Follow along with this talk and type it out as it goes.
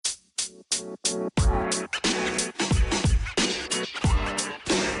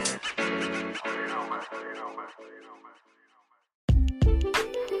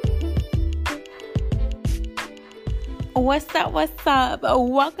What's up? What's up?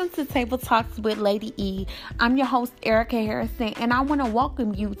 Welcome to Table Talks with Lady E. I'm your host, Erica Harrison, and I want to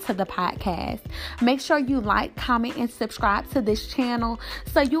welcome you to the podcast. Make sure you like, comment, and subscribe to this channel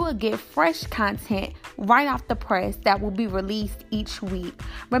so you will get fresh content right off the press that will be released each week.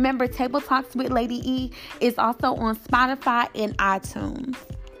 Remember, Table Talks with Lady E is also on Spotify and iTunes.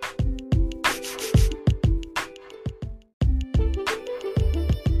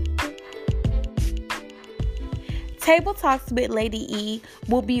 Table Talks with Lady E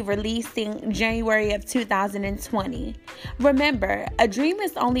will be releasing January of 2020. Remember, a dream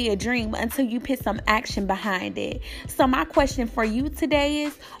is only a dream until you put some action behind it. So my question for you today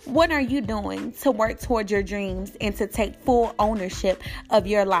is, what are you doing to work toward your dreams and to take full ownership of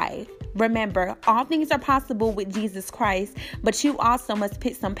your life? Remember, all things are possible with Jesus Christ, but you also must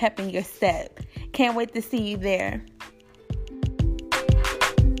put some pep in your step. Can't wait to see you there.